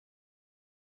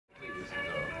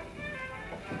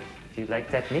Do you like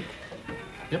that, Nick?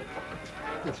 Yep.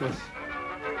 That's what.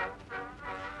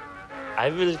 I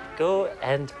will go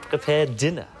and prepare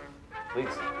dinner. Please.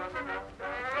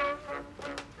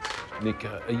 Nick,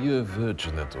 are you a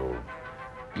virgin at all?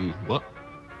 What?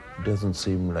 Doesn't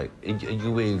seem like... Are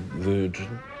you a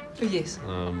virgin? Yes.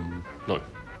 No.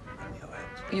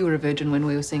 You were a virgin when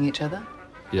we were seeing each other?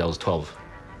 Yeah, I was 12.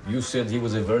 You said he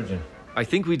was a virgin. I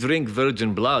think we drink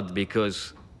virgin blood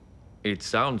because it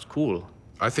sounds cool.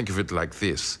 I think of it like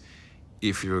this.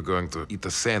 If you were going to eat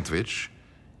a sandwich,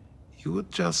 you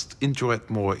would just enjoy it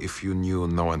more if you knew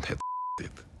no one had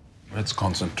it. Let's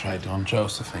concentrate on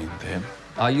Josephine, then.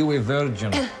 Are you a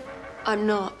virgin? I'm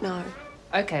not, no.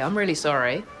 Okay, I'm really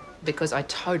sorry, because I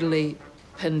totally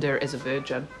pinned her as a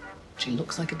virgin. She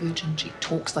looks like a virgin, she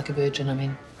talks like a virgin. I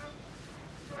mean,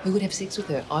 who would have sex with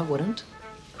her? I wouldn't.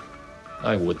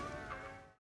 I would.